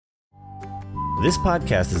This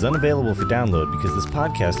podcast is unavailable for download because this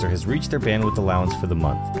podcaster has reached their bandwidth allowance for the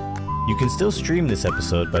month. You can still stream this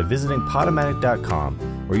episode by visiting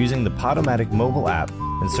Podomatic.com or using the Podomatic mobile app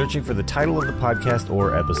and searching for the title of the podcast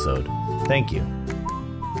or episode. Thank you.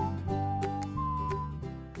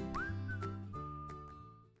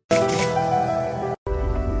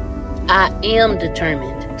 I am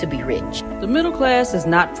determined to be rich. The middle class is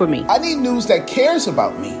not for me. I need news that cares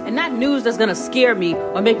about me. And not news that's gonna scare me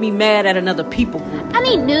or make me mad at another people group. I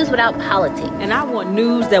need news without politics. And I want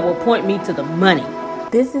news that will point me to the money.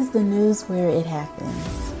 This is the news where it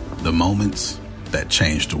happens. The moments that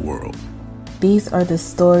change the world. These are the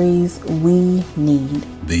stories we need.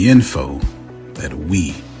 The info that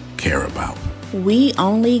we care about. We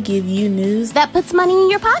only give you news that puts money in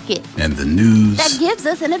your pocket. And the news that gives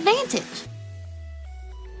us an advantage.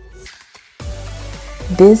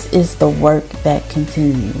 This is the work that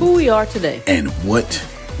continues. Who we are today. And what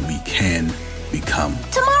we can become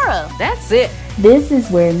tomorrow. That's it. This is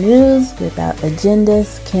where news without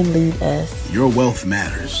agendas can lead us. Your wealth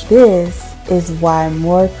matters. This is why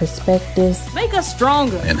more perspectives make us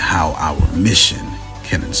stronger. And how our mission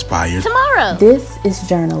can inspire tomorrow. This is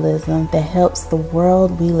journalism that helps the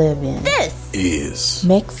world we live in. This is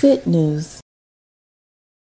Mexit News.